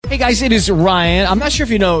Hey guys, it is Ryan. I'm not sure if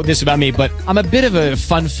you know this about me, but I'm a bit of a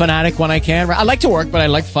fun fanatic when I can. I like to work, but I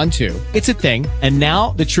like fun too. It's a thing. And now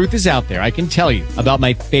the truth is out there. I can tell you about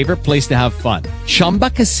my favorite place to have fun. Chumba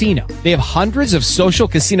Casino. They have hundreds of social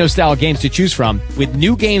casino style games to choose from with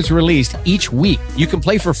new games released each week. You can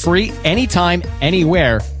play for free anytime,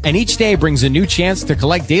 anywhere. And each day brings a new chance to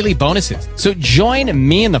collect daily bonuses. So join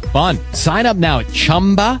me in the fun. Sign up now at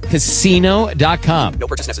ChumbaCasino.com. No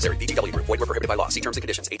purchase necessary. VGW Group. Void where prohibited by law. See terms and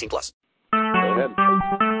conditions. 18+. Go ahead.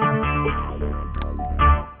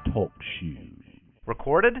 Talk shoes.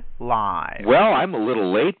 Recorded live. Well, I'm a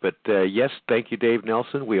little late, but yes, thank you, Dave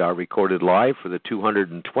Nelson. We are recorded live for the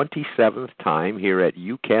 227th time here at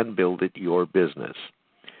You Can Build It Your Business.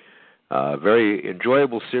 Very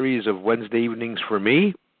enjoyable series of Wednesday evenings for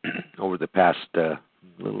me over the past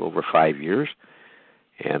little over 5 years.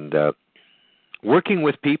 And working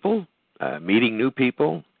with people, meeting new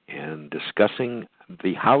people, and discussing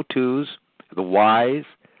the how-tos, the whys,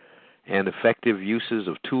 and effective uses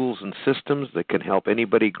of tools and systems that can help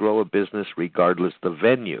anybody grow a business regardless the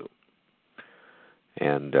venue.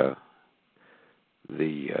 And of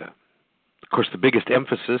course, the biggest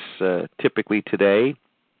emphasis typically today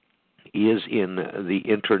is in the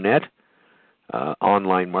Internet,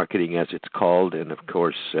 online marketing as it's called, and of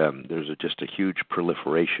course there's just a huge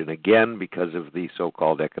proliferation again because of the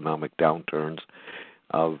so-called economic downturns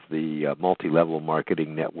of the multi-level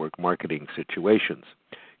marketing network marketing situations.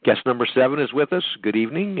 Guest number 7 is with us. Good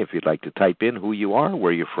evening. If you'd like to type in who you are,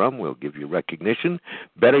 where you're from, we'll give you recognition.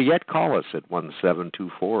 Better yet, call us at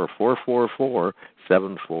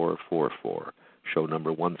 1-724-444-7444. Show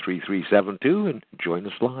number 13372, and join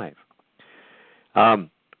us live.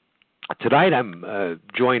 Tonight I'm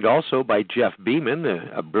joined also by Jeff Beeman,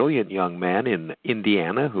 a brilliant young man in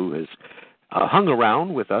Indiana who has hung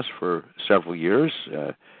around with us for several years.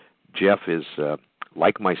 Jeff is,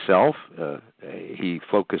 like myself, he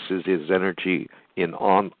focuses his energy in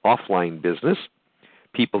offline business,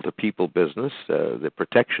 people-to-people business, the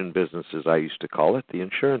protection business as I used to call it, the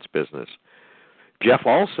insurance business. Jeff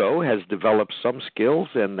also has developed some skills,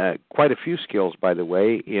 and quite a few skills, by the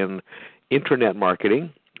way, in Internet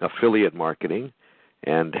marketing, affiliate marketing,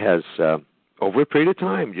 and has, over a period of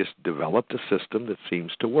time, just developed a system that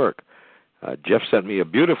seems to work. Jeff sent me a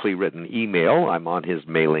beautifully written email. I'm on his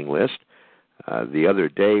mailing list the other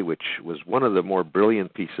day, which was one of the more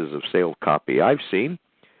brilliant pieces of sales copy I've seen,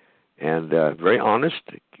 and very honest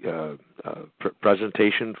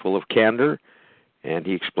presentation full of candor, and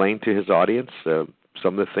he explained to his audience some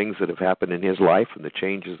of the things that have happened in his life and the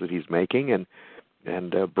changes that he's making,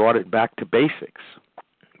 and brought it back to basics,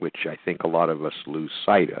 which I think a lot of us lose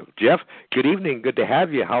sight of. Jeff, good evening. Good to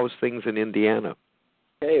have you. How's things in Indiana?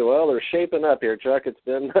 Hey, well, they're shaping up here, Chuck. It's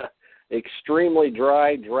been extremely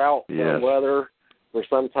dry, drought weather for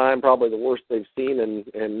some time, probably the worst they've seen in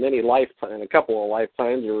many lifetimes, a couple of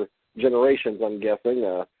lifetimes or generations, I'm guessing.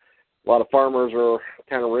 A lot of farmers are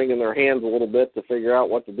kind of wringing their hands a little bit to figure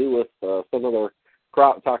out what to do with some of their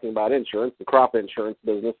crop. Talking about insurance, the crop insurance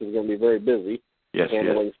business is going to be very busy.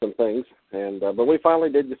 Handling some things, and but we finally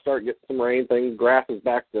did just start getting some rain. Grass is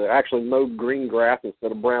back to actually mowed green grass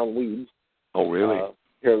instead of brown weeds. Oh, really?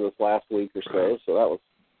 Here this last week or so, so that was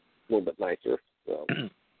a little bit nicer. So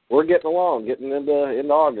we're getting along, getting into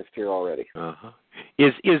August here already. Uh-huh.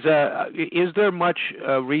 Is there much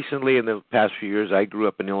recently in the past few years? I grew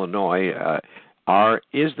up in Illinois.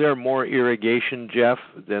 Is there more irrigation, Jeff,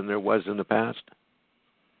 than there was in the past?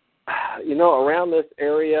 You know, around this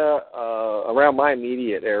area, around my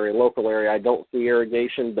immediate area, local area, I don't see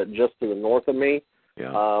irrigation, but just to the north of me, when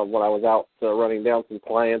I was out running down some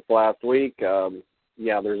clients last week, there's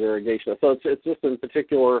irrigation. So it's just in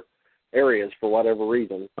particular areas for whatever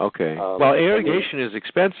reason. Okay. Well, irrigation is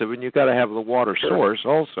expensive, and you've got to have the water source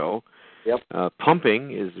also. Yep.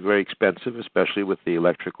 Pumping is very expensive, especially with the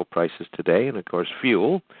electrical prices today, and, of course,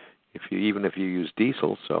 fuel, even if you use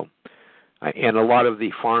diesel, so... And a lot of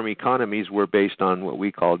the farm economies were based on what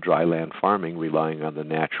we call dry land farming, relying on the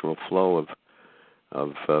natural flow of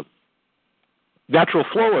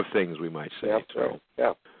things, we might say. That's right.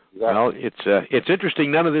 Yeah. Exactly. Well, it's interesting.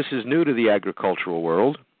 None of this is new to the agricultural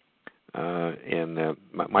world, and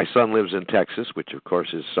my son lives in Texas, which of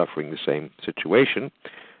course is suffering the same situation,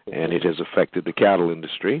 and it has affected the cattle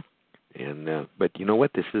industry. And but you know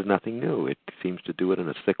what? This is nothing new. It seems to do it on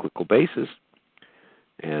a cyclical basis.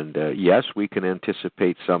 And, yes, we can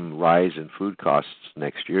anticipate some rise in food costs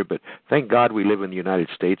next year, but thank God we live in the United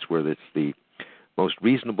States where it's the most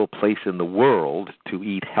reasonable place in the world to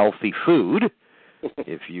eat healthy food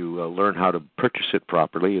if you learn how to purchase it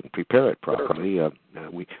properly and prepare it properly.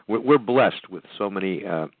 We're blessed with so many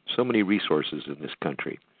resources in this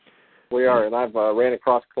country. We are, and I've ran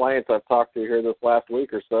across clients I've talked to here this last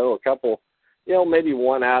week or so. A couple, maybe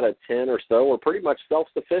 1 out of 10 or so are pretty much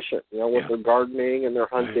self-sufficient, with their gardening and their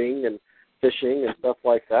hunting and fishing and stuff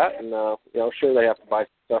like that. And, sure they have to buy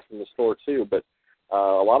stuff from the store too, but a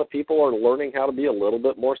lot of people are learning how to be a little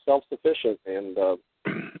bit more self-sufficient and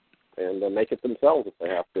make it themselves if they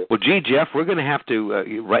have to. Well, gee, Jeff, we're going to have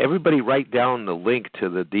to, everybody write down the link to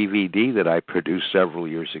the DVD that I produced several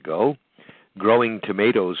years ago, Growing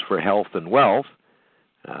Tomatoes for Health and Wealth.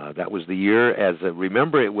 That was the year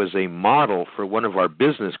remember, it was a model for one of our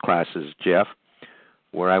business classes, Jeff,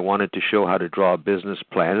 where I wanted to show how to draw a business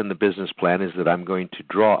plan, and the business plan is that I'm going to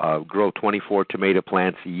grow 24 tomato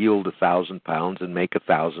plants, yield 1,000 pounds, and make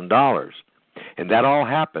 $1,000. And that all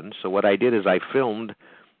happened, so what I did is I filmed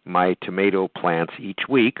my tomato plants each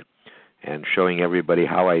week and showing everybody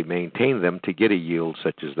how I maintained them to get a yield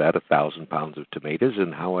such as that, 1,000 pounds of tomatoes,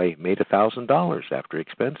 and how I made $1,000 after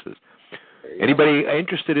expenses. Anybody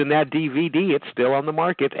interested in that DVD, it's still on the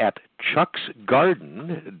market at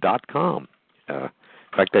chucksgarden.com. In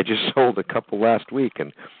fact, I just sold a couple last week,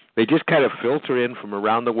 and they just kind of filter in from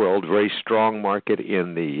around the world. Very strong market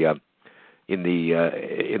in the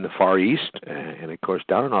Far East, and of course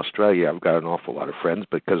down in Australia, I've got an awful lot of friends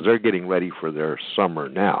because they're getting ready for their summer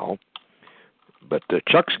now. But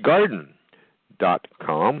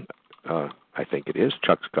chucksgarden.com, I think it is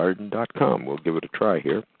chucksgarden.com. We'll give it a try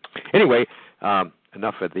here. Anyway,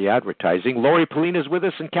 enough of the advertising. Lori Polina is with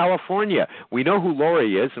us in California. We know who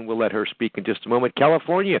Lori is, and we'll let her speak in just a moment.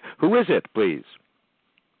 California, who is it, please?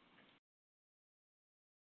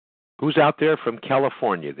 Who's out there from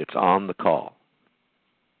California that's on the call?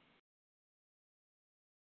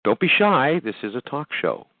 Don't be shy. This is a talk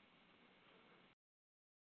show.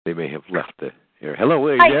 They may have left the air. Hello,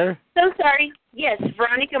 are you there? So sorry. Yes,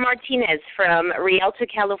 Veronica Martinez from Rialto,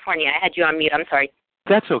 California. I had you on mute. I'm sorry.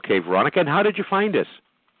 That's okay, Veronica. And how did you find us?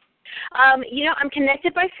 I'm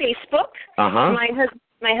connected by Facebook. Uh-huh. My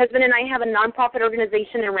husband and I have a nonprofit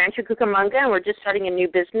organization in Rancho Cucamonga, and we're just starting a new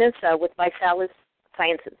business with Visalis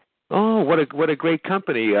Sciences. Oh, what a great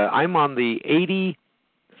company. I'm on the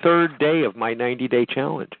 83rd day of my 90-day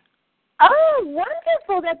challenge. Oh,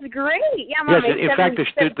 wonderful! That's great. Yeah, yes. In fact, the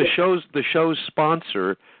show's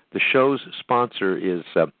sponsor is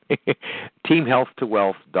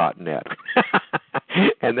teamhealth2wealth.net,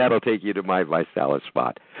 and that'll take you to my Visalis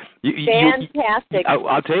spot. Fantastic.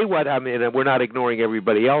 I'll tell you what. I mean, we're not ignoring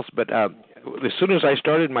everybody else, but as soon as I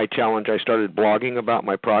started my challenge, I started blogging about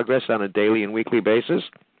my progress on a daily and weekly basis.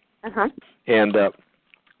 Uh-huh. And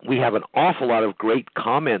we have an awful lot of great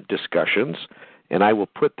comment discussions. And I will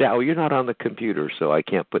put that. Oh, you're not on the computer, so I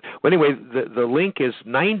can't put. Well, anyway, the link is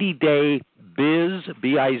 90daybiz,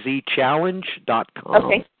 B-I-Z, challenge.com.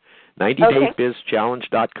 Okay.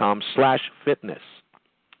 90daybizchallenge.com/fitness.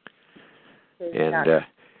 And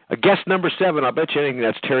guest number 7, I'll bet you anything,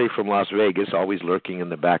 that's Terry from Las Vegas, always lurking in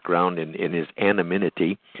the background in his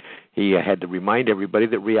anonymity. He had to remind everybody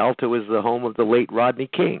that Rialto is the home of the late Rodney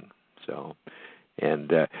King. So,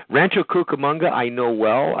 and Rancho Cucamonga, I know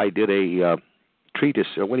well. I did a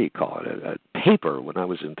treatise, or what do you call it, a paper when I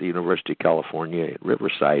was at the University of California at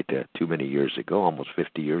Riverside too many years ago, almost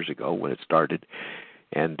 50 years ago when it started.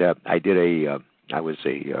 And I was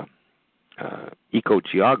a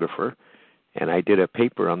eco-geographer, and I did a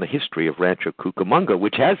paper on the history of Rancho Cucamonga,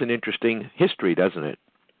 which has an interesting history, doesn't it?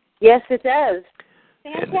 Yes, it does.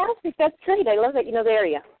 Fantastic. That's great. I love that you know the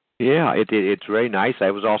area. Yeah, it's very nice.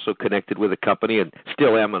 I was also connected with a company, and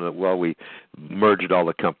still am. We merged all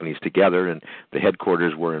the companies together, and the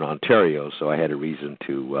headquarters were in Ontario. So I had a reason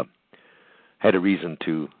to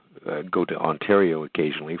go to Ontario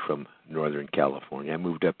occasionally from Northern California. I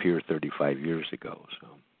moved up here 35 years ago. So,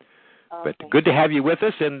 but good to have you with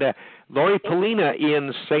us. And Lori Polina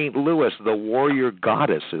in St. Louis, the warrior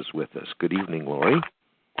goddess, is with us. Good evening, Lori.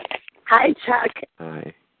 Hi, Chuck.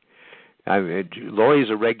 Hi.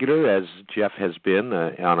 Lori's a regular, as Jeff has been,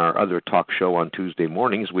 on our other talk show on Tuesday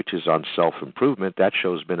mornings, which is on self-improvement. That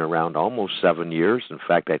show's been around almost 7 years. In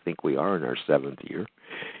fact, I think we are in our 7th year.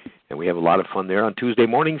 And we have a lot of fun there on Tuesday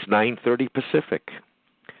mornings, 9:30 Pacific.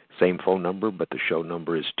 Same phone number, but the show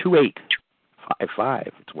number is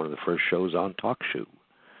 2855. It's one of the first shows on TalkShoe.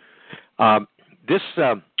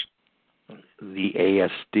 The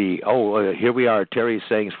ASD. Here we are. Terry's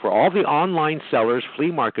saying, for all the online sellers,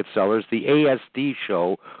 flea market sellers, the ASD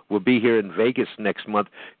show will be here in Vegas next month.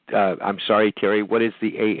 I'm sorry, Terry, what is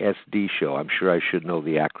the ASD show? I'm sure I should know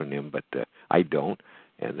the acronym, but I don't.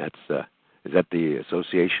 And that's is that the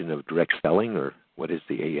Association of Direct Selling, or what is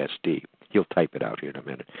the ASD? He'll type it out here in a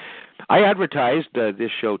minute. I advertised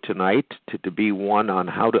this show tonight to be one on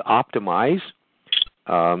how to optimize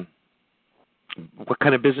what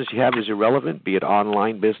kind of business you have is irrelevant, be it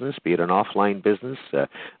online business, be it an offline business,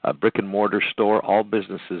 a brick-and-mortar store. All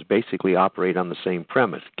businesses basically operate on the same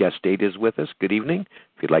premise. Guest data is with us. Good evening.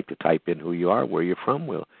 If you'd like to type in who you are, where you're from,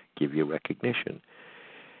 we'll give you recognition.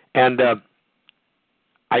 And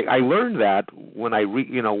I learned that when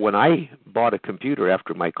when I bought a computer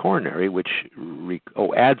after my coronary, which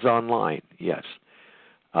ads online, yes.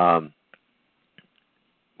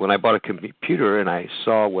 When I bought a computer and I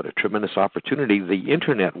saw what a tremendous opportunity the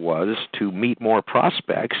Internet was to meet more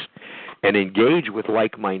prospects and engage with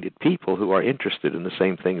like-minded people who are interested in the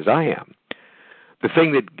same things I am. The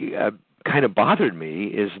thing that kind of bothered me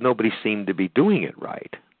is nobody seemed to be doing it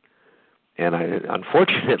right. And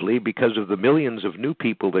unfortunately, because of the millions of new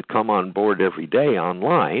people that come on board every day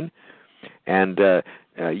online, and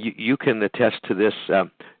you can attest to this.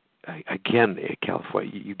 Again,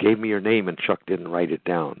 California, you gave me your name and Chuck didn't write it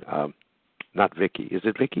down. Not Vicky. Is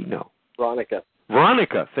it Vicky? No.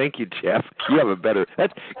 Veronica. Thank you, Jeff. You have a better.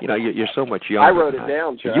 You're so much younger. I wrote it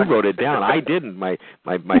down, Chuck. You wrote it down. I didn't. My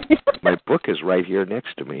book is right here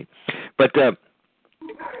next to me. But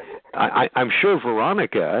I'm sure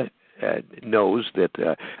Veronica knows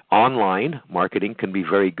that online marketing can be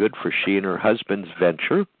very good for she and her husband's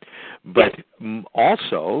venture. But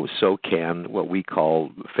also, so can what we call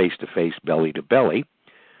face-to-face, belly-to-belly,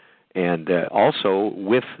 and also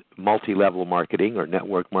with multi-level marketing or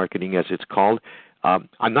network marketing, as it's called.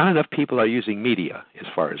 Not enough people are using media, as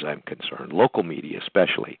far as I'm concerned, local media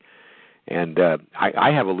especially. And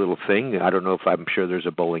I have a little thing. I don't know if I'm sure there's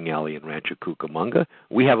a bowling alley in Rancho Cucamonga.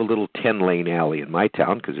 We have a little 10-lane alley in my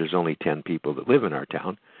town because there's only 10 people that live in our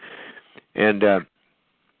town. And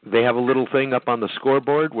they have a little thing up on the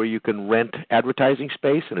scoreboard where you can rent advertising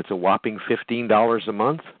space, and it's a whopping $15 a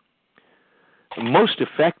month. Most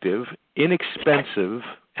effective, inexpensive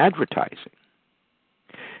advertising.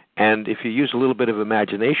 And if you use a little bit of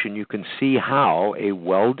imagination, you can see how a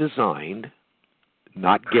well-designed,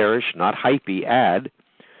 not garish, not hypey ad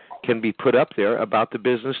can be put up there about the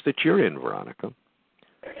business that you're in, Veronica.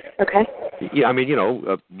 Okay. Yeah, I mean,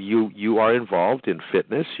 you are involved in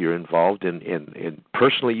fitness. You're involved in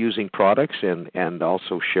personally using products and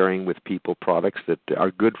also sharing with people products that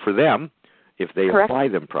are good for them if they apply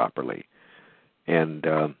them properly. And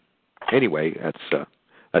anyway,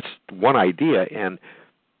 that's one idea. And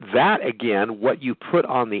that, again, what you put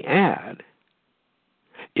on the ad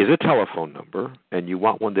is a telephone number, and you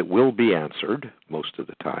want one that will be answered most of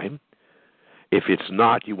the time. If it's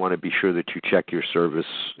not, you want to be sure that you check your service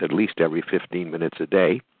at least every 15 minutes a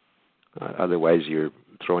day. Otherwise, you're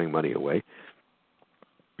throwing money away.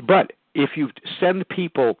 But if you send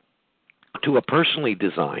people to a personally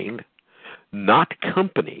designed, not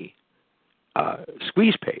company,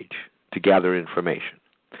 squeeze page to gather information,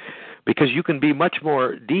 because you can be much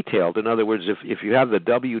more detailed. In other words, if you have the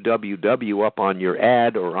www up on your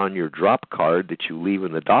ad or on your drop card that you leave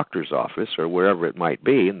in the doctor's office or wherever it might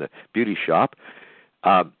be, in the beauty shop,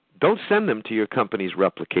 don't send them to your company's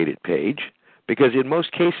replicated page, because in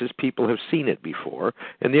most cases people have seen it before,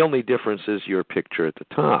 and the only difference is your picture at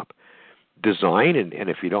the top. Design, and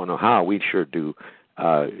if you don't know how, we sure do,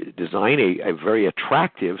 design a very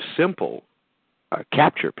attractive, simple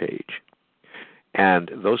capture page.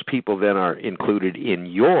 And those people then are included in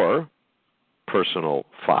your personal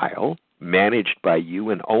file, managed by you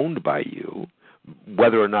and owned by you,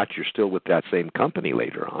 whether or not you're still with that same company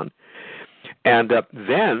later on. And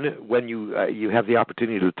then when you have the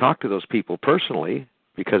opportunity to talk to those people personally,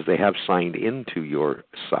 because they have signed into your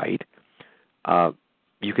site,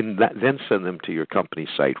 you can then send them to your company's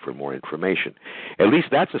site for more information. At least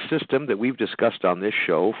that's a system that we've discussed on this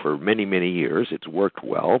show for many, many years. It's worked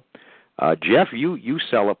well. Jeff, you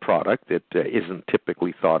sell a product that isn't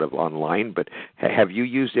typically thought of online, but have you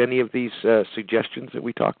used any of these suggestions that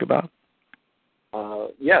we talked about?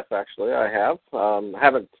 Yes, actually, I have.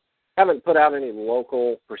 Haven't put out any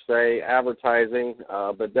local, per se, advertising,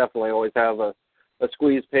 but definitely always have a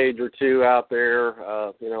squeeze page or two out there,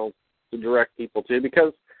 to direct people to,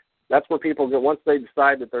 because that's where people go. Once they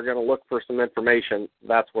decide that they're going to look for some information,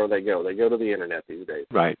 that's where they go. They go to the Internet these days.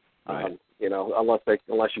 Right.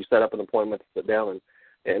 Unless you set up an appointment to sit down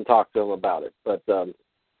and talk to them about it. But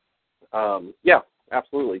yeah,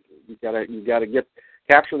 absolutely. You gotta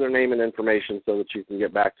capture their name and information so that you can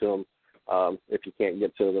get back to them if you can't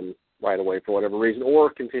get to them right away for whatever reason, or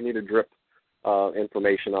continue to drip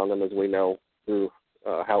information on them, as we know through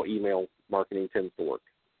how email marketing tends to work.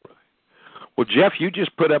 Well, Jeff, you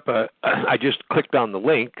just put up I just clicked on the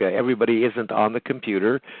link. Everybody isn't on the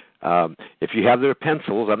computer. If you have their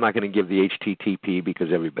pencils, I'm not going to give the HTTP because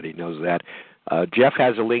everybody knows that. Jeff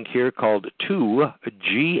has a link here called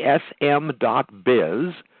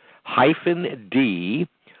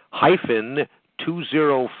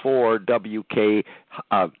 2gsm.biz-d-204wk /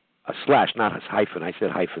 not hyphen, I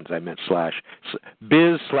said hyphens, I meant slash,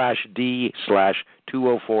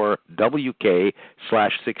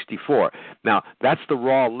 biz/d/204wk/64. Now, that's the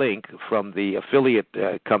raw link from the affiliate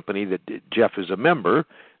company that Jeff is a member,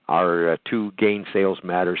 our 2 Gain Sales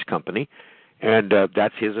Matters company, and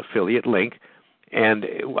that's his affiliate link. And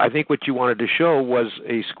I think what you wanted to show was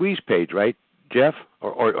a squeeze page, right, Jeff?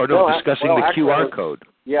 Or discussing the QR code.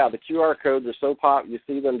 Yeah, the QR codes are so popular. You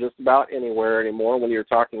see them just about anywhere anymore. When you're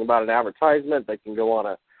talking about an advertisement, they can go on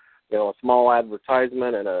a small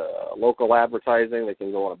advertisement and a local advertising. They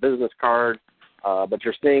can go on a business card. But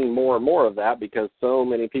you're seeing more and more of that because so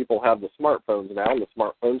many people have the smartphones now, and the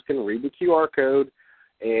smartphones can read the QR code,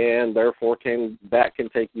 and therefore that can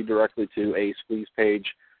take you directly to a squeeze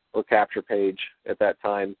page or capture page at that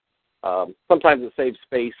time. Sometimes it saves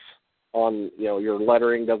space on, your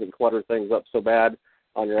lettering doesn't clutter things up so bad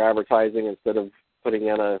on your advertising instead of putting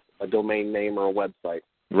in a domain name or a website.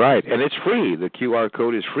 Right, and it's free. The QR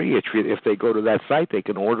code is free. If they go to that site, they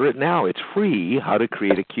can order it now. It's free how to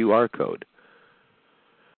create a QR code.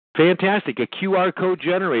 Fantastic, a QR code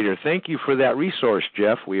generator. Thank you for that resource,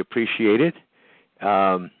 Jeff. We appreciate it.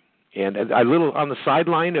 And a little on the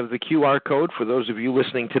sideline of the QR code for those of you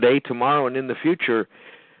listening today, tomorrow, and in the future,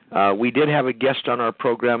 we did have a guest on our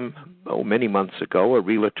program many months ago, a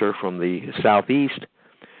realtor from the Southeast,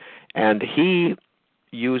 and he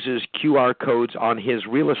uses QR codes on his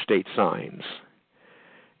real estate signs.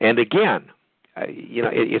 And again,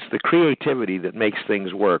 it's the creativity that makes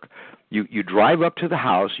things work. You drive up to the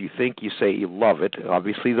house, you say you love it.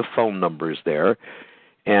 Obviously, the phone number is there.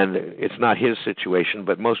 And it's not his situation,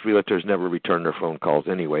 but most realtors never return their phone calls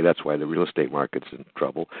anyway. That's why the real estate market's in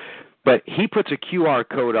trouble. But he puts a QR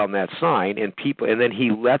code on that sign, and then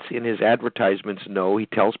he lets in his advertisements know, he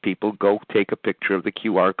tells people, go take a picture of the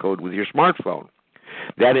QR code with your smartphone.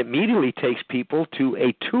 That immediately takes people to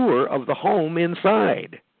a tour of the home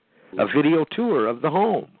inside, a video tour of the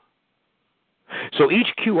home. So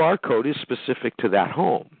each QR code is specific to that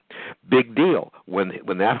home. Big deal. When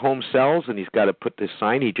that home sells and he's got to put this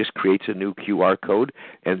sign, he just creates a new QR code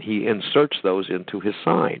and he inserts those into his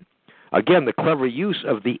sign. Again, the clever use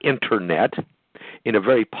of the Internet in a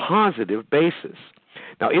very positive basis.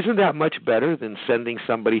 Now, isn't that much better than sending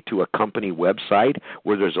somebody to a company website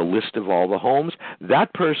where there's a list of all the homes?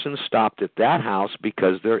 That person stopped at that house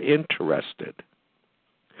because they're interested.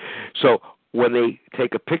 So when they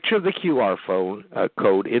take a picture of the QR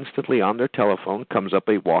code, instantly on their telephone comes up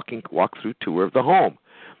a walk-through tour of the home.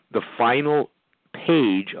 The final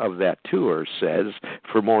page of that tour says,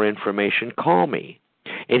 for more information, call me.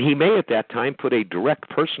 And he may at that time put a direct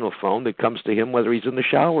personal phone that comes to him whether he's in the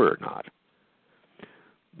shower or not.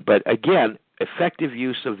 But again, effective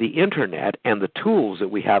use of the Internet and the tools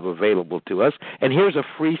that we have available to us. And here's a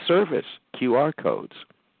free service, QR codes.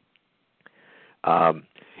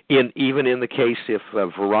 Even in the case if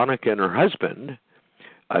Veronica and her husband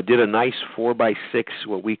did a nice 4x6,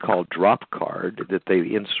 what we call drop card, that they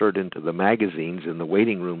insert into the magazines in the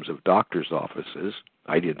waiting rooms of doctors' offices.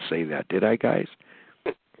 I didn't say that, did I, guys?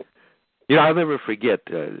 I'll never forget,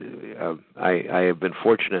 I have been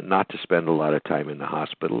fortunate not to spend a lot of time in the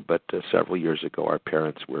hospital, but several years ago our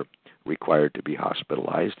parents were required to be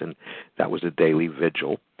hospitalized, and that was a daily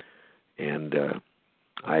vigil. And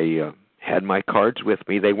I had my cards with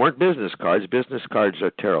me. They weren't business cards. Business cards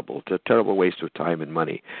are terrible. It's a terrible waste of time and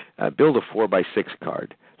money. Build a 4x6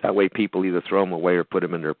 card. That way people either throw them away or put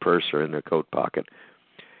them in their purse or in their coat pocket.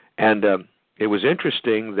 And it was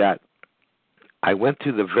interesting that I went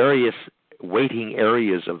to the various waiting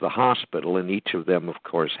areas of the hospital, and each of them, of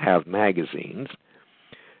course, have magazines.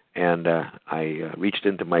 And I reached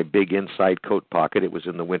into my big inside coat pocket. It was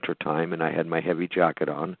in the winter time, and I had my heavy jacket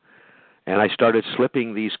on. And I started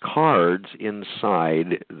slipping these cards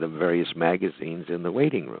inside the various magazines in the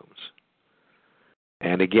waiting rooms.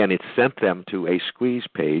 And again, it sent them to a squeeze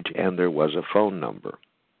page, and there was a phone number.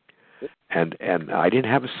 And I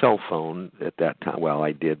didn't have a cell phone at that time. Well,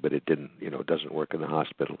 I did, but it didn't, it doesn't work in the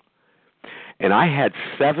hospital. And I had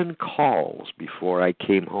 7 calls before I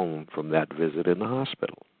came home from that visit in the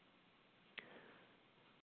hospital.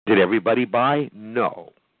 Did everybody buy?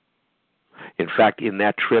 No. In fact, in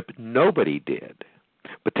that trip, nobody did.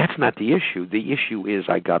 But that's not the issue. The issue is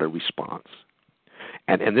I got a response.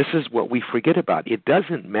 And this is what we forget about. It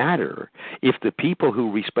doesn't matter if the people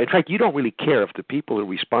who respond, in fact, you don't really care if the people who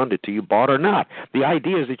responded to you bought or not. The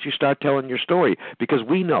idea is that you start telling your story, because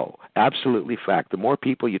we know, absolutely fact, the more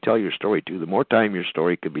people you tell your story to, the more time your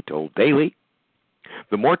story can be told daily,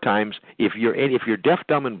 The more times, if you're deaf,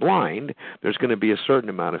 dumb, and blind, there's going to be a certain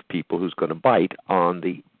amount of people who's going to bite on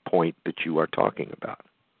the point that you are talking about.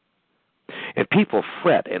 And people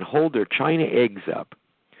fret and hold their china eggs up.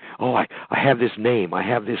 Oh, I have this name. I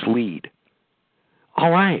have this lead.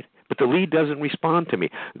 All right, but the lead doesn't respond to me.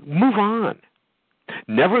 Move on.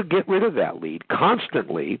 Never get rid of that lead.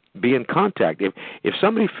 Constantly be in contact. If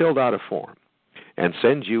somebody filled out a form and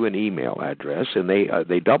sends you an email address and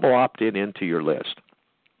they double opt into your list,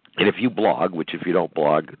 and if you blog, which if you don't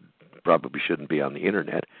blog probably shouldn't be on the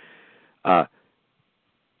internet,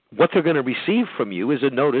 what they're going to receive from you is a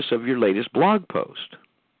notice of your latest blog post.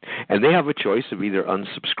 And they have a choice of either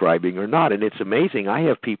unsubscribing or not. And it's amazing. I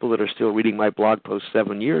have people that are still reading my blog posts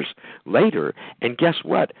 7 years later, and guess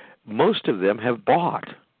what? Most of them have bought.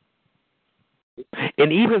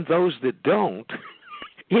 And even those that don't,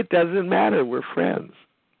 it doesn't matter. We're friends.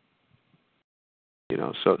 You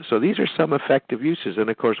know, so these are some effective uses. And,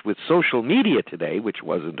 of course, with social media today, which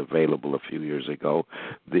wasn't available a few years ago,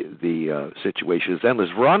 the situation is endless.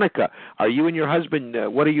 Veronica, are you and your husband,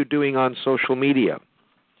 what are you doing on social media?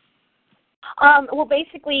 Well,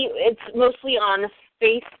 basically, it's mostly on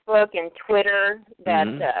Facebook and Twitter that,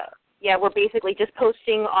 we're basically just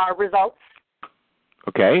posting our results.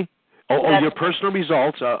 Okay. Oh, your personal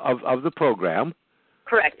results of the program.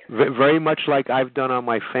 Correct. Very much like I've done on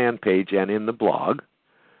my fan page and in the blog.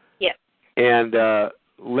 Yes. And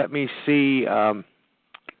let me see,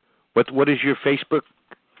 what is your Facebook?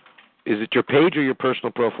 Is it your page or your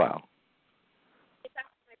personal profile? It's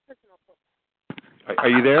actually my personal profile. Are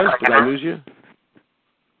you there? Did I lose you?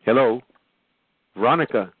 Hello?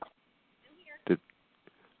 Veronica? I'm here.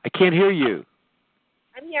 I can't hear you.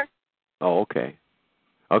 I'm here. Oh, okay.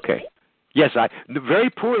 Okay. Yes, very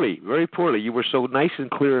poorly, very poorly. You were so nice and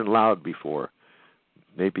clear and loud before.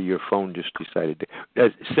 Maybe your phone just decided to.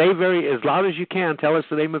 Say as loud as you can. Tell us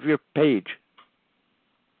the name of your page.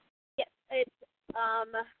 Yes, it's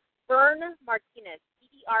Vern Martinez,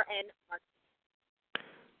 EDRN Martinez.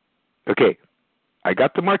 Okay, I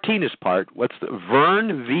got the Martinez part. What's the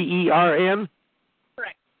Vern, VERN?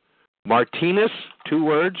 Correct. Martinez, 2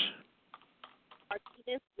 words.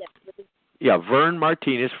 Martinez, yes. Yeah, Vern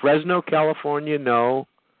Martinez, Fresno, California, no.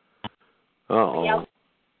 Uh-oh.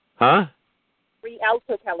 Huh?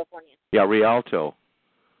 Rialto, California. Yeah, Rialto.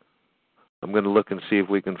 I'm going to look and see if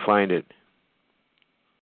we can find it.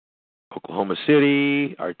 Oklahoma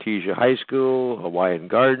City, Artesia High School, Hawaiian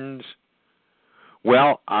Gardens.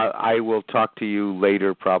 Well, I will talk to you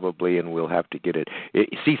later probably, and we'll have to get it.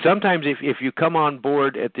 See, sometimes if you come on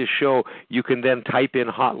board at this show, you can then type in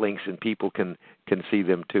hot links, and people can see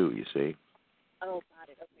them too, you see. Oh, got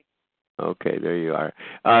it. Okay. Okay, there you are.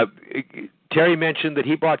 Terry mentioned that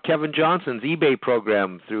he bought Kevin Johnson's eBay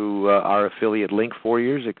program through our affiliate Link 4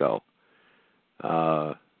 years ago.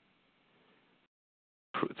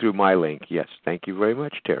 Through my link, yes. Thank you very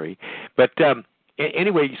much, Terry. But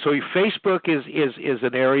anyway, so Facebook is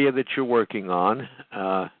an area that you're working on.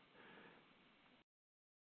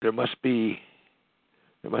 There must be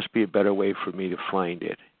a better way for me to find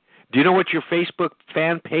it. Do you know what your Facebook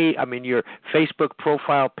your Facebook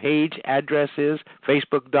profile page address is?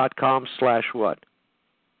 Facebook.com/what?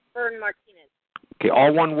 Vern Martinez. Okay,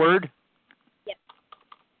 all one word? Yes.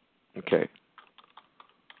 Okay.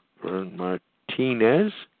 Vern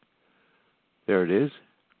Martinez. There it is.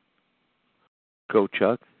 Go,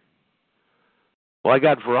 Chuck. Well, I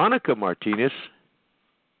got Veronica Martinez.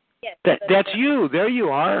 Yes. That's you. There you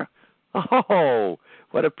are. Oh,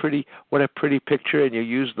 what a pretty picture, and you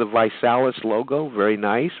use the Visalis logo. Very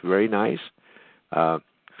nice, very nice.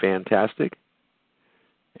 Fantastic.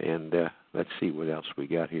 And let's see what else we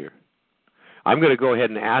got here. I'm going to go ahead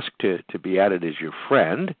and ask to be added as your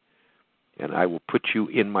friend, and I will put you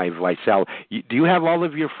in my Visalis. Do you have all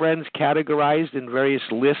of your friends categorized in various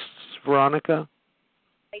lists, Veronica?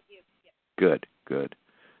 I do, yes. Good.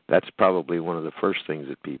 That's probably one of the first things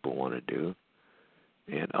that people want to do.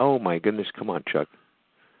 And, oh, my goodness, come on, Chuck.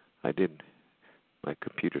 My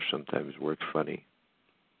computer sometimes works funny.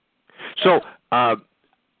 So,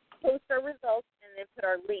 post our results and then put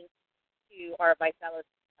our link to our Visalis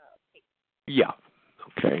page. Yeah,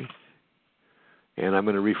 okay. And I'm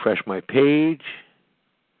going to refresh my page.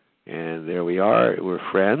 And there we are. We're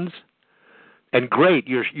friends. And great,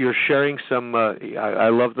 you're sharing some. I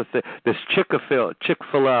love this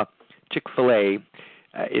Chick-fil-A.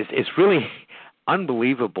 It's really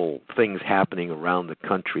unbelievable things happening around the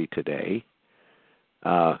country today.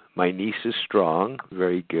 My niece is strong,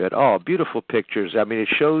 very good. Oh, beautiful pictures. I mean, it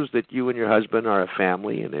shows that you and your husband are a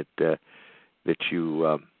family, and that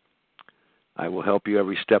you. I will help you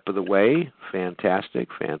every step of the way. Fantastic.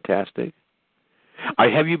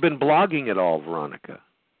 Have you been blogging at all, Veronica?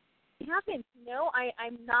 I haven't. No,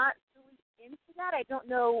 I'm not really into that. I don't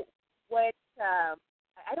know what.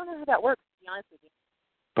 I don't know how that works, to be honest with you.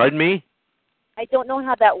 Pardon me? I don't know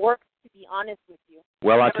how that works, to be honest with you.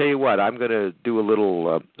 Well, I'll tell you what. I'm going to do a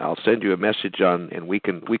little. I'll send you a message on, and we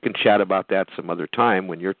can chat about that some other time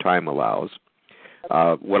when your time allows.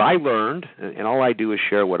 What I learned, and all I do is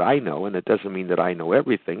share what I know, and it doesn't mean that I know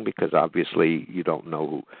everything, because obviously you don't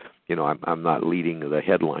know. I'm not leading the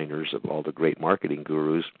headliners of all the great marketing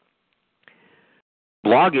gurus.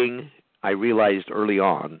 Blogging, I realized early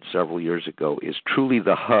on, several years ago, is truly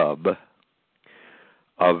the hub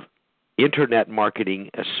of Internet marketing,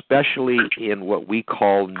 especially in what we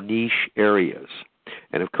call niche areas.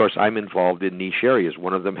 And, of course, I'm involved in niche areas.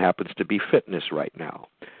 One of them happens to be fitness right now.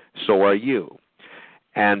 So are you.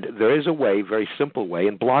 And there is a way, very simple way,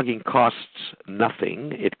 and blogging costs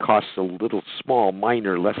nothing. It costs a little small,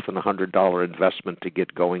 minor, less than $100 investment to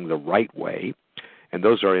get going the right way. And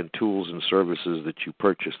those are in tools and services that you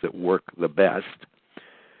purchase that work the best.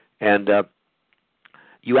 And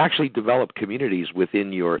you actually develop communities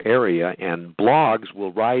within your area, and blogs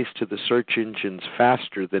will rise to the search engines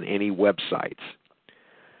faster than any websites.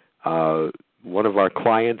 One of our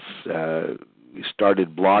clients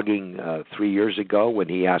started blogging 3 years ago when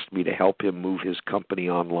he asked me to help him move his company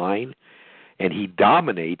online, and he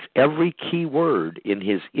dominates every keyword in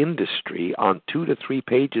his industry on 2 to 3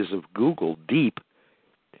 pages of Google deep,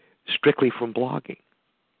 strictly from blogging,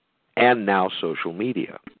 and now social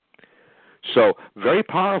media. So very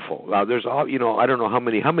powerful. Now there's all I don't know how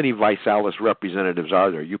many ViSalus representatives are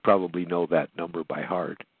there. You probably know that number by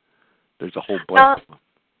heart. There's a whole bunch.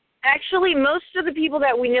 Actually, most of the people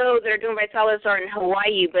that we know that are doing ViSalus are in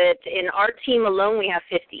Hawaii, but in our team alone, we have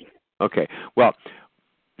 50. Okay. Well,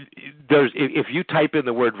 if you type in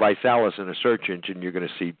the word ViSalus in a search engine, you're going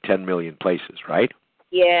to see 10 million places, right?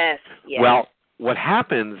 Yes. Well, what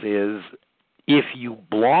happens is if you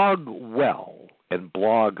blog well and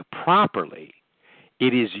blog properly,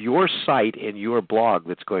 it is your site and your blog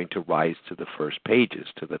that's going to rise to the first pages,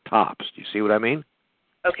 to the tops. Do you see what I mean?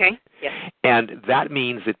 Okay, yes. And that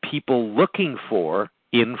means that people looking for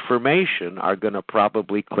information are going to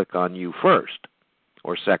probably click on you first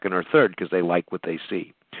or second or third because they like what they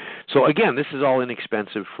see. So, again, this is all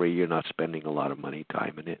inexpensive, free. You're not spending a lot of money,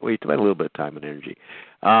 time, and you spend a little bit of time and energy.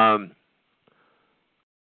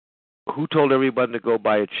 Who told everybody to go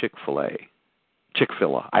buy a Chick-fil-A?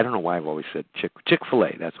 Chick-fil-A. I don't know why I've always said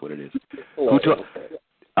Chick-fil-A. That's what it is. Who told?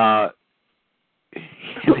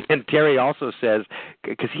 And Terry also says,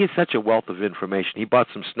 because he has such a wealth of information, he bought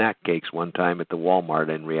some snack cakes one time at the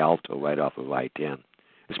Walmart in Rialto right off of I-10.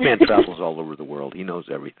 This man travels all over the world. He knows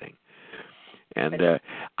everything. And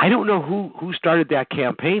I don't know who started that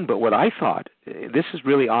campaign, but what I thought, this is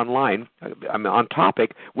really online, I'm on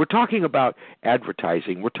topic, we're talking about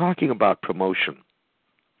advertising, we're talking about promotion.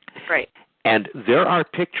 Right. And there are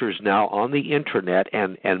pictures now on the Internet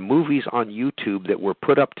and movies on YouTube that were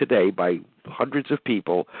put up today by hundreds of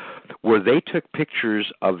people where they took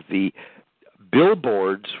pictures of the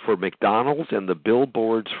billboards for McDonald's and the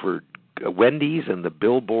billboards for Wendy's and the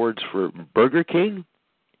billboards for Burger King.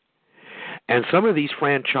 And some of these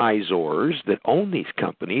franchisors that own these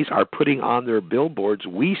companies are putting on their billboards,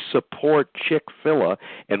 "We support Chick-fil-A."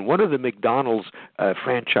 And one of the McDonald's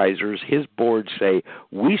franchisors, his boards say,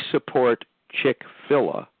 "We support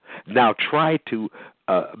Chick-fil-A. Now try to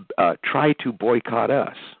boycott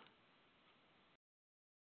us."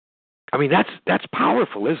 I mean, that's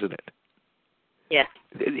powerful, isn't it? Yes.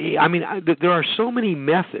 I mean, there are so many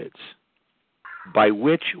methods by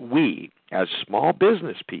which we, as small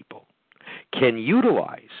business people, can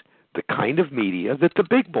utilize the kind of media that the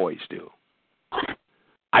big boys do.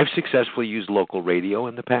 I've successfully used local radio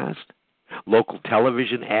in the past. Local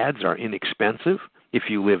television ads are inexpensive if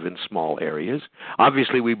you live in small areas.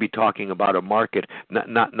 Obviously, we'd be talking about a market,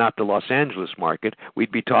 not the Los Angeles market.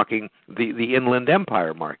 We'd be talking the Inland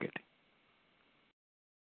Empire market.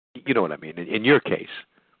 You know what I mean, in your case.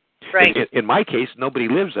 Right. In my case, nobody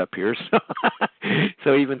lives up here,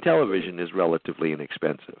 so even television is relatively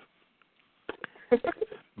inexpensive.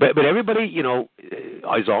 But everybody,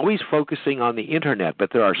 is always focusing on the Internet,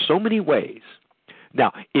 but there are so many ways.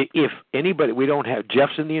 Now, if anybody, we don't have,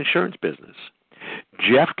 Jeff's in the insurance business.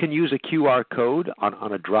 Jeff can use a QR code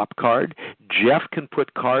on a drop card. Jeff can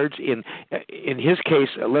put cards in his case,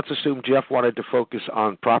 let's assume Jeff wanted to focus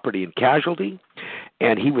on property and casualty,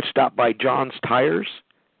 and he would stop by John's Tires.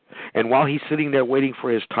 And while he's sitting there waiting for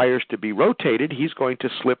his tires to be rotated, he's going to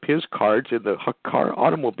slip his cards in the car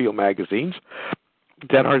automobile magazines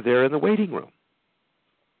that are there in the waiting room.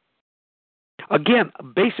 Again,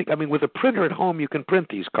 basic. I mean, with a printer at home, you can print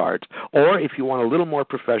these cards. Or if you want a little more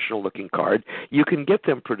professional-looking card, you can get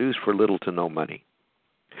them produced for little to no money.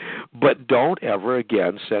 But don't ever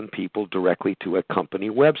again send people directly to a company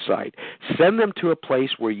website. Send them to a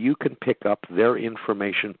place where you can pick up their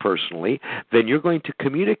information personally. Then you're going to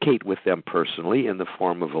communicate with them personally in the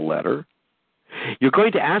form of a letter. You're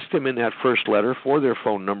going to ask them in that first letter for their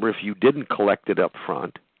phone number if you didn't collect it up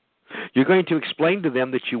front. You're going to explain to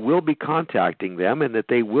them that you will be contacting them and that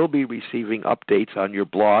they will be receiving updates on your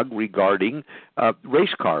blog regarding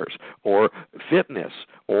race cars or fitness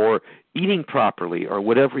or eating properly or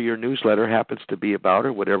whatever your newsletter happens to be about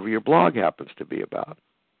or whatever your blog happens to be about.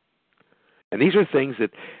 And these are things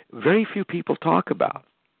that very few people talk about.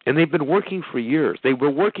 And they've been working for years. They were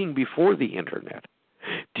working before the Internet.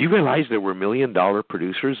 Do you realize there were $1 million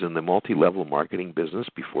producers in the multi-level marketing business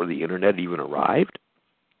before the Internet even arrived?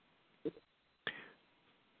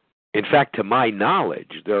 In fact, to my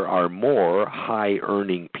knowledge, there are more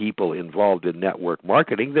high-earning people involved in network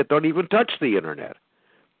marketing that don't even touch the Internet.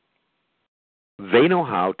 They know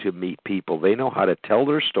how to meet people. They know how to tell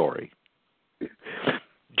their story.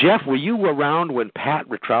 Jeff, were you around when Pat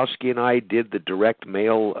Retrowski and I did the direct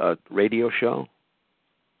mail radio show?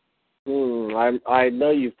 I know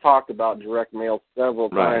you've talked about direct mail several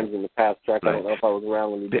times in the past, Chuck. I don't know if I was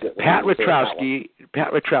around when you did it. Pat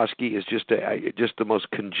Retrowski is just the most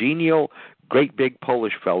congenial, great big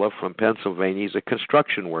Polish fellow from Pennsylvania. He's a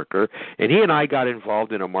construction worker, and he and I got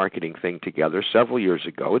involved in a marketing thing together several years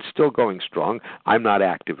ago. It's still going strong. I'm not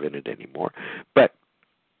active in it anymore. But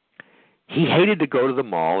he hated to go to the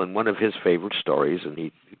mall, and one of his favorite stories, and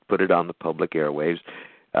he put it on the public airwaves,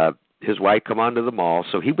 his wife come onto the mall,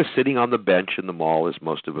 so he was sitting on the bench in the mall, as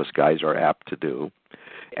most of us guys are apt to do,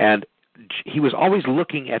 and he was always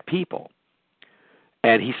looking at people.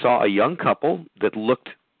 And he saw a young couple that looked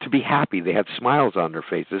to be happy. They had smiles on their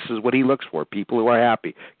face. This is what he looks for, people who are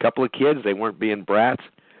happy. A couple of kids, they weren't being brats.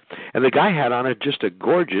 And the guy had on just a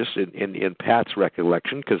gorgeous, in Pat's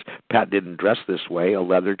recollection, because Pat didn't dress this way, a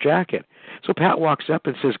leather jacket. So Pat walks up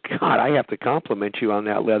and says, God, I have to compliment you on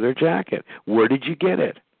that leather jacket. Where did you get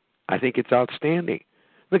it? I think it's outstanding.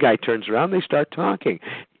 The guy turns around, they start talking.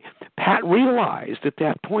 Pat realized at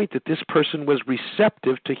that point that this person was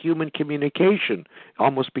receptive to human communication,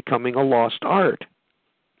 almost becoming a lost art.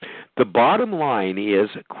 The bottom line is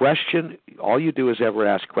question. All you do is ever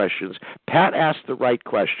ask questions. Pat asked the right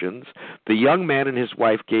questions. The young man and his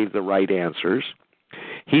wife gave the right answers.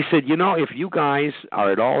 He said, if you guys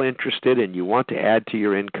are at all interested and you want to add to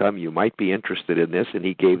your income, you might be interested in this. And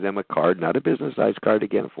he gave them a card, not a business-sized card,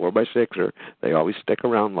 again, 4x6, they always stick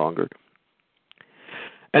around longer.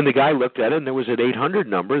 And the guy looked at it, and there was an 800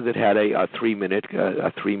 number that had a 3-minute,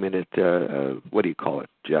 what do you call it,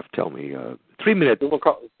 Jeff? Tell me. 3-minute. Sizzle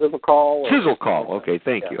call. Sizzle call. Okay,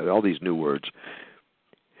 thank you. All these new words.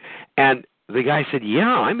 And the guy said, yeah,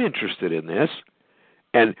 I'm interested in this.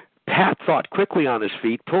 And Pat thought quickly on his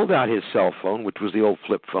feet, pulled out his cell phone, which was the old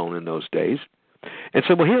flip phone in those days, and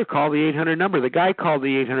said, well, here, call the 800 number. The guy called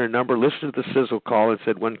the 800 number, listened to the sizzle call, and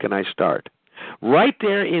said, when can I start? Right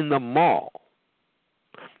there in the mall,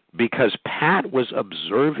 because Pat was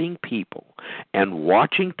observing people and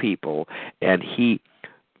watching people, and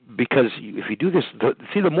because if you do this,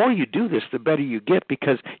 the more you do this, the better you get,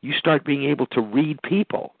 because you start being able to read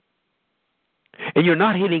people. And you're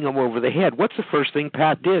not hitting them over the head. What's the first thing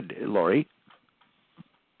Pat did, Lori?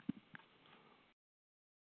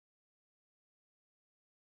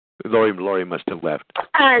 Lori must have left.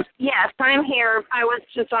 Yes, I'm here. I was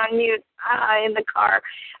just on mute in the car.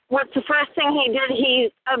 What's the first thing he did? He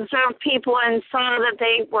observed people and saw that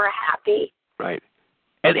they were happy. Right.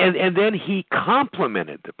 And then he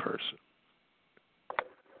complimented the person.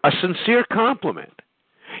 A sincere compliment.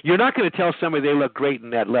 You're not going to tell somebody they look great in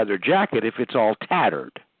that leather jacket if it's all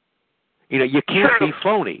tattered. You can't be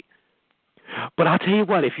phony. But I'll tell you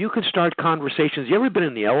what, if you can start conversations, you ever been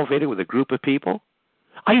in the elevator with a group of people?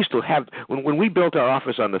 I used to have, when we built our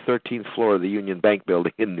office on the 13th floor of the Union Bank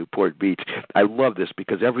building in Newport Beach, I love this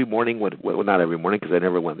because every morning, well, not every morning because I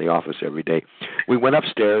never went in the office every day, we went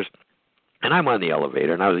upstairs, and I'm on the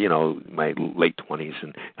elevator, and I was, my late 20s,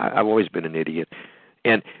 and I've always been an idiot.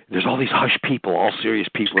 And there's all these hush people, all serious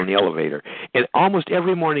people in the elevator. And almost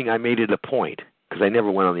every morning I made it a point, because I never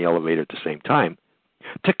went on the elevator at the same time,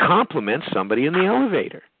 to compliment somebody in the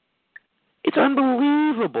elevator. It's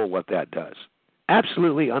unbelievable what that does.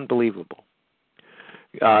 Absolutely unbelievable.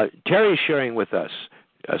 Terry is sharing with us,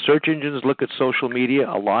 search engines look at social media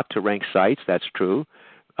a lot to rank sites. That's true.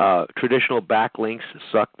 Traditional backlinks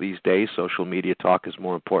suck these days. Social media talk is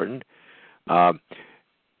more important.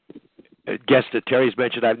 Guest that Terry's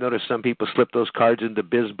mentioned, I've noticed some people slip those cards into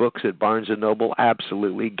biz books at Barnes & Noble.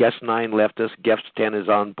 Absolutely. Guest 9 left us. Guest 10 is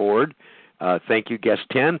on board. Thank you, Guest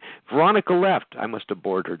 10. Veronica left. I must have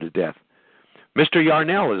bored her to death. Mr.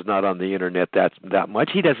 Yarnell is not on the Internet that much.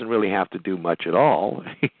 He doesn't really have to do much at all.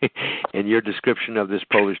 And your description of this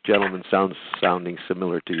Polish gentleman sounding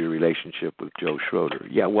similar to your relationship with Joe Schroeder.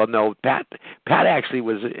 Yeah, well, no, Pat actually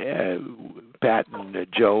was, Pat and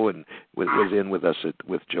Joe and was in with us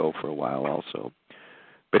with Joe for a while also.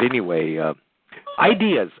 But anyway,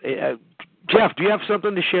 ideas. Jeff, do you have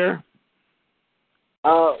something to share?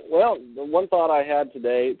 Well, the one thought I had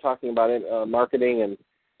today, talking about marketing and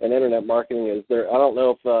internet marketing, is there. I don't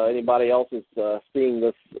know if anybody else is seeing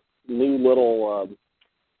this new little.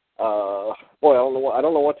 I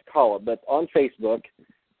don't know what to call it, but on Facebook,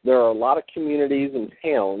 there are a lot of communities and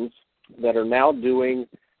towns that are now doing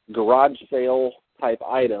garage sale type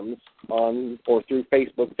items on or through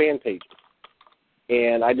Facebook fan pages,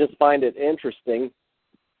 and I just find it interesting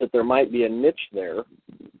that there might be a niche there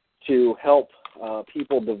to help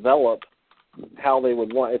people develop how they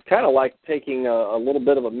would want. It's kind of like taking a little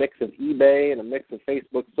bit of a mix of eBay and a mix of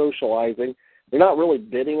Facebook socializing. They're not really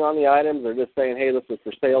bidding on the items. They're just saying, hey, this is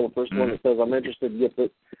for sale. The first one that says I'm interested gets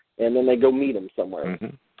it, and then they go meet them somewhere.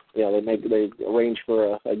 You know, they arrange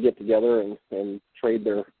for a get together and trade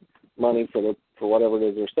their money for whatever it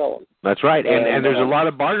is they're selling. That's right, and there's a lot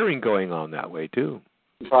of bartering going on that way too.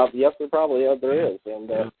 Yes, there is,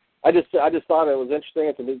 and I just thought it was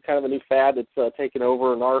interesting. It's kind of a new fad that's taken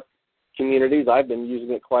over in our communities. I've been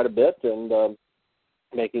using it quite a bit and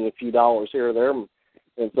making a few dollars here or there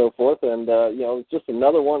and so forth. And it's just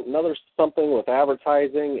another something with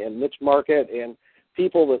advertising and niche market and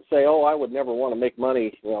people that say, "Oh, I would never want to make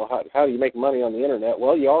money." You know, how do you make money on the internet?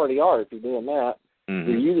 Well, you already are if you're doing that.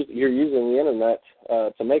 You're using the internet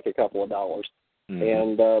to make a couple of dollars.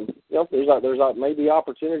 And there's maybe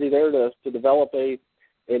opportunity there to develop an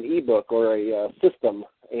ebook or a system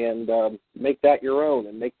and make that your own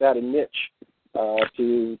and make that a niche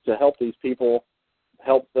to help these people,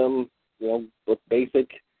 help them, with basic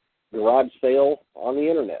garage sale on the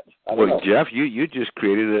internet. Well, Jeff, you just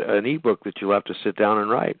created an ebook that you'll have to sit down and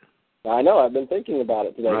write. I know. I've been thinking about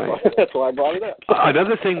it today. Right. That's why I brought it up.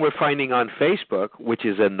 Another thing we're finding on Facebook, which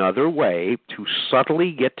is another way to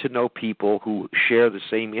subtly get to know people who share the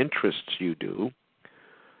same interests you do,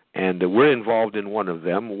 and we're involved in one of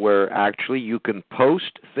them, where actually you can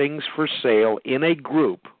post things for sale in a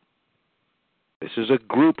group. This is a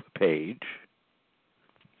group page.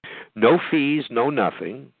 No fees, no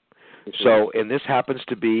nothing. So, and this happens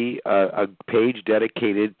to be a page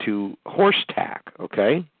dedicated to horse tack,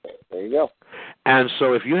 okay? There you go. And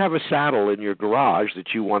so if you have a saddle in your garage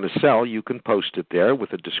that you want to sell, you can post it there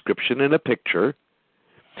with a description and a picture.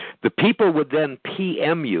 The people would then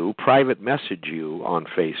PM you, private message you on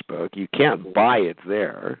Facebook. You can't buy it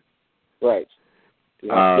there. Right.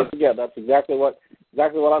 Yeah, that's exactly what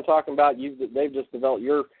I'm talking about. They've just developed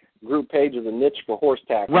your group page is a niche for horse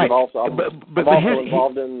tack. Right. I'm also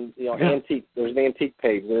involved in antique. There's an antique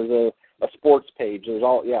page. There's a sports page.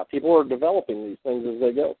 People are developing these things as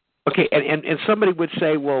they go. Okay, and somebody would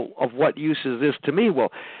say, well, of what use is this to me?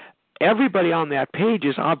 Well, everybody on that page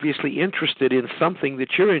is obviously interested in something that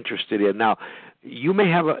you're interested in. Now, you may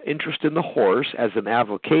have an interest in the horse as an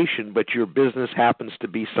avocation, but your business happens to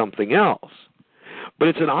be something else. But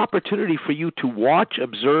it's an opportunity for you to watch,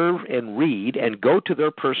 observe, and read, and go to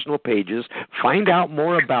their personal pages, find out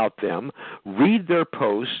more about them, read their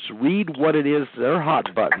posts, read what it is their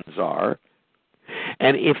hot buttons are.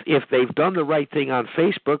 And if they've done the right thing on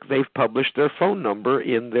Facebook, they've published their phone number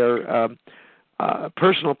in their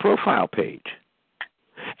personal profile page.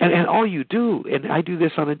 And all you do, and I do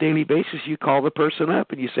this on a daily basis, you call the person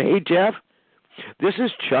up and you say, hey, Jeff, this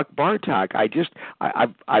is Chuck Bartok.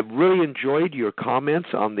 I've really enjoyed your comments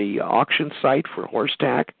on the auction site for horse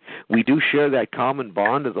tack. We do share that common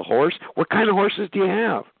bond of the horse. What kind of horses do you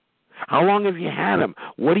have? How long have you had them?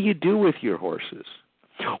 What do you do with your horses?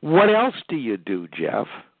 What else do you do, Jeff?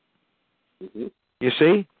 You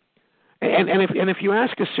see? And if you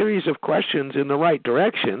ask a series of questions in the right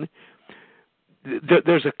direction,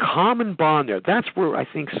 there's a common bond there. That's where I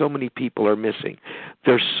think so many people are missing.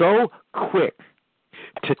 They're so quick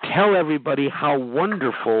to tell everybody how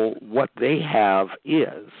wonderful what they have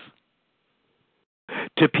is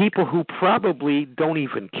to people who probably don't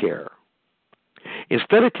even care.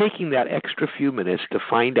 Instead of taking that extra few minutes to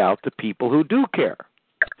find out the people who do care.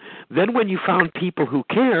 Then when you found people who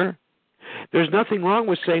care, there's nothing wrong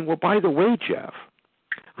with saying, well, by the way, Jeff,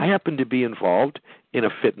 I happen to be involved in a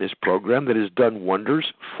fitness program that has done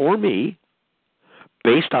wonders for me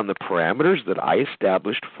based on the parameters that I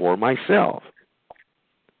established for myself.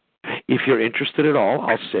 If you're interested at all,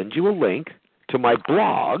 I'll send you a link to my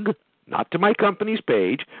blog, not to my company's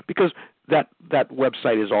page, because that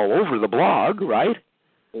website is all over the blog, right?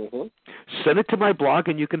 Mm-hmm. Send it to my blog,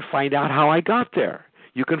 and you can find out how I got there.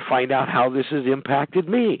 You can find out how this has impacted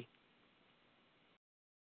me.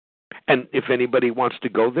 And if anybody wants to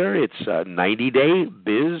go there, it's 90-day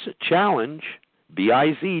biz challenge,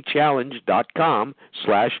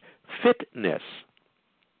 bizchallenge.com/fitness.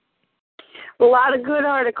 A lot of good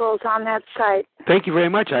articles on that site. Thank you very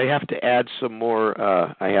much. I have to add some more.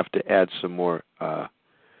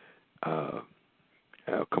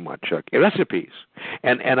 Come on, Chuck. Recipes.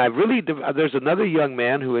 And I really, there's another young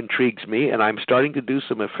man who intrigues me, and I'm starting to do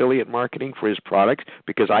some affiliate marketing for his products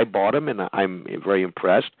because I bought him, and I'm very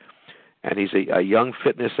impressed. And he's a young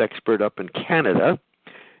fitness expert up in Canada,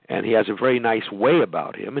 and he has a very nice way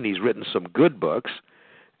about him, and he's written some good books.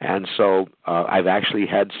 And so I've actually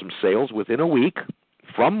had some sales within a week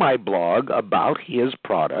from my blog about his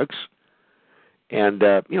products. And,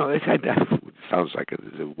 it sounds like a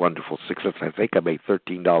wonderful success. I think I made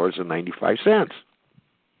 $13.95.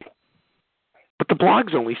 But the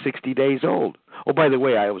blog's only 60 days old. Oh, by the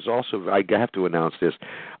way, I have to announce this.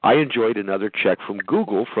 I enjoyed another check from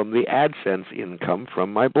Google from the AdSense income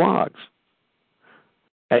from my blogs.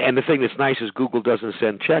 And the thing that's nice is Google doesn't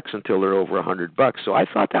send checks until they're over $100. So I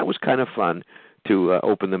thought that was kind of fun to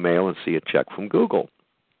open the mail and see a check from Google.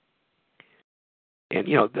 And,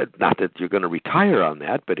 not that you're going to retire on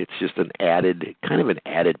that, but it's just an added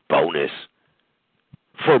bonus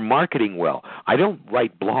for marketing well. I don't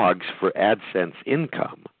write blogs for AdSense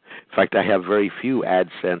income. In fact, I have very few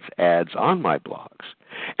AdSense ads on my blogs.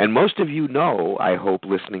 And most of you know, I hope,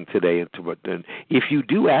 listening today, if you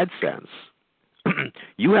do AdSense,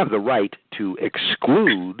 you have the right to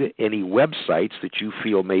exclude any websites that you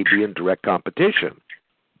feel may be in direct competition.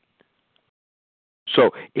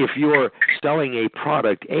 So if you're selling a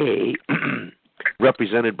product A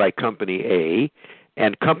represented by company A,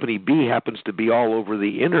 and company B happens to be all over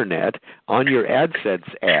the internet, on your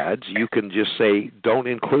AdSense ads, you can just say, don't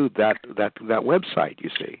include that website, you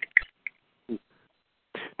see.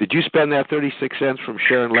 Did you spend that 36 cents from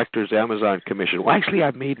Sharon Lecter's Amazon commission? Well, actually,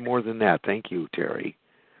 I've made more than that. Thank you, Terry.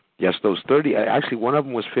 Yes, those 30, actually, one of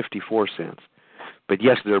them was 54 cents. But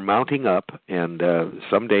yes, they're mounting up, and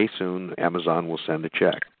someday soon Amazon will send a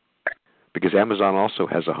check. Because Amazon also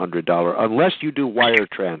has $100, unless you do wire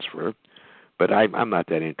transfer. But I'm not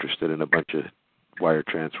that interested in a bunch of wire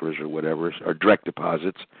transfers or whatever, or direct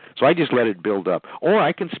deposits. So I just let it build up. Or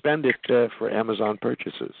I can spend it for Amazon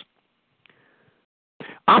purchases.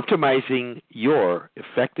 Optimizing your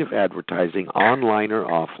effective advertising online or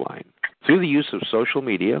offline through the use of social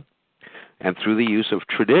media and through the use of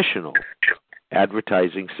traditional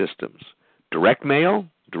advertising systems. Direct mail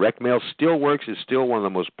still works. It's still one of the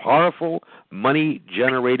most powerful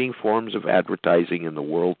money-generating forms of advertising in the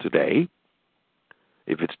world today,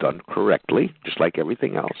 if it's done correctly, just like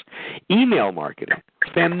everything else. Email marketing,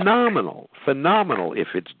 phenomenal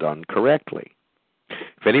if it's done correctly.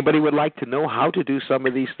 If anybody would like to know how to do some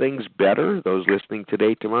of these things better, those listening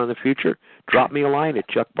today, tomorrow, in the future, drop me a line at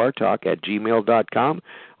chuckbartok@gmail.com.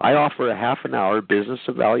 I offer a half an hour business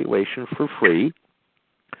evaluation for free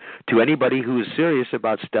to anybody who is serious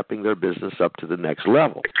about stepping their business up to the next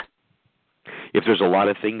level. If there's a lot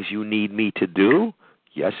of things you need me to do,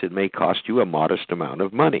 yes, it may cost you a modest amount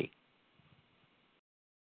of money.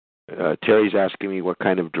 Terry's asking me what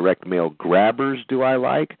kind of direct mail grabbers do I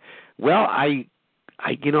like. Well, I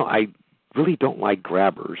really don't like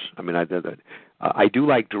grabbers. I mean, I do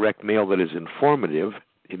like direct mail that is informative.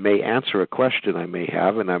 It may answer a question I may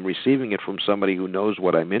have, and I'm receiving it from somebody who knows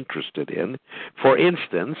what I'm interested in. For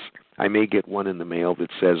instance, I may get one in the mail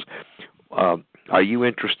that says, are you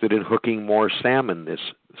interested in hooking more salmon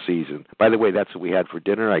this season? By the way, that's what we had for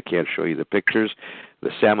dinner. I can't show you the pictures.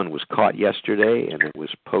 The salmon was caught yesterday, and it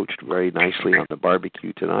was poached very nicely on the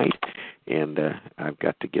barbecue tonight, and I've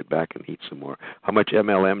got to get back and eat some more. How much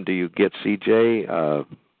MLM do you get, CJ?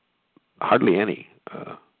 Hardly any.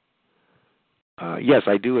 Yes,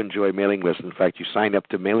 I do enjoy mailing lists. In fact, you sign up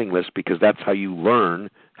to mailing lists because that's how you learn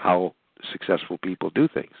how successful people do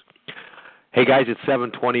things. Hey, guys, it's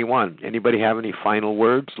 7:21. Anybody have any final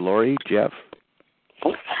words? Lori, Jeff?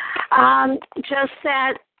 Just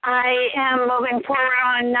that I am moving forward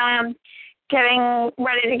on getting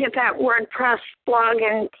ready to get that WordPress blog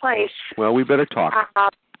in place. Well, we better talk.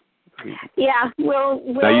 Yeah, we'll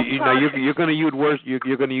now, you're going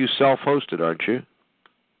to use self-hosted, aren't you?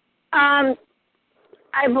 I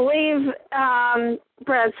believe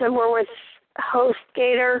Brad said we're with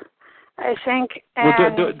HostGator. I think.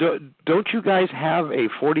 Well, don't you guys have a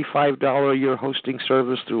 $45 a year hosting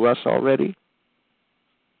service through us already?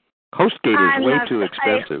 HostGator is way too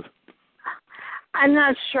expensive. I'm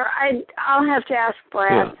not sure. I'll have to ask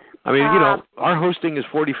Brad. Yeah. I mean, our hosting is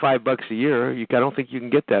 $45 a year. I don't think you can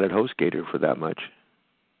get that at HostGator for that much.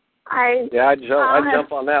 I'd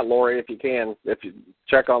jump on that, Lori, if you can. If you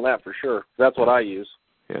check on that for sure. That's what I use.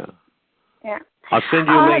 Yeah. Yeah. I'll send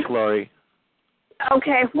you a link, Lori.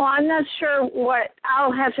 Okay. Well, I'm not sure what.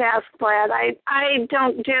 I'll have to ask Brad. I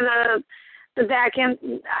don't do the back end.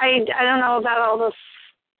 I don't know about all this.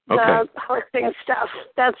 The hosting stuff.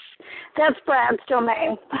 That's Brad's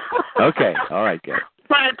domain. Okay. All right, good.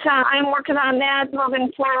 But I'm working on that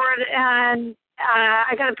moving forward, and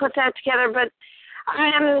I got to put that together. But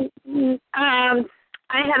I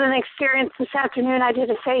had an experience this afternoon. I did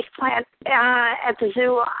a face plant at the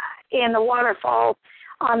zoo in the waterfall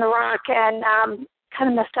on the rock, and kind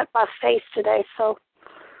of messed up my face today. So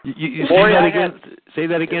you say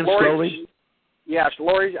that again slowly. Yeah,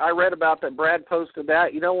 Lori, I read about that. Brad posted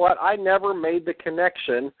that. You know what? I never made the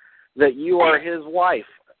connection that you are his wife.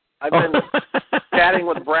 I've been chatting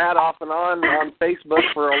with Brad off and on Facebook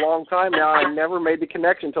for a long time now. I never made the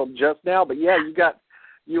connection until just now. But yeah,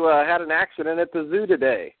 you had an accident at the zoo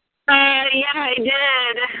today. Yeah, I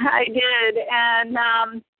did, and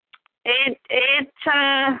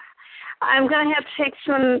I'm gonna have to take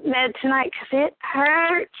some med tonight because it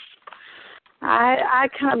hurts. I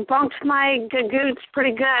kind of bumped my goots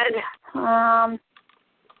pretty good. Well,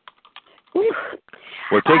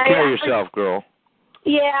 take care of yourself, girl.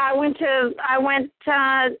 Yeah, I went to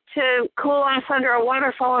cool off under a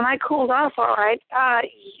waterfall, and I cooled off all right.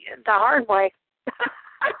 The hard way.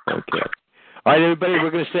 Okay. All right, everybody,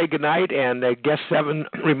 we're going to say goodnight, and guest 7,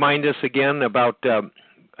 remind us again about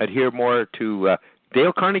adhere more to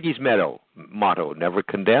Dale Carnegie's motto, never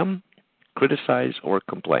condemn, criticize, or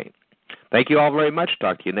complain. Thank you all very much.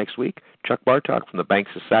 Talk to you next week. Chuck Bartok from the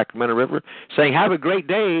banks of Sacramento River saying have a great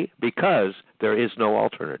day because there is no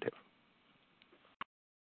alternative.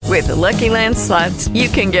 With the Lucky Land Slots, you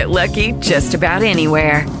can get lucky just about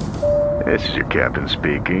anywhere. This is your captain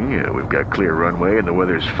speaking. We've got clear runway and the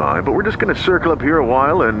weather's fine, but we're just going to circle up here a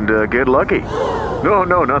while and get lucky.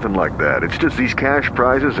 No, nothing like that. It's just these cash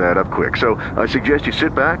prizes add up quick. So I suggest you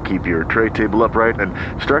sit back, keep your tray table upright, and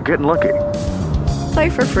start getting lucky. Play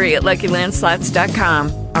for free at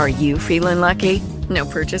LuckyLandSlots.com. Are you feeling lucky? No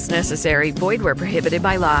purchase necessary. Void where prohibited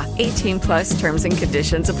by law. 18+ terms and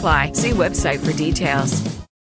conditions apply. See website for details.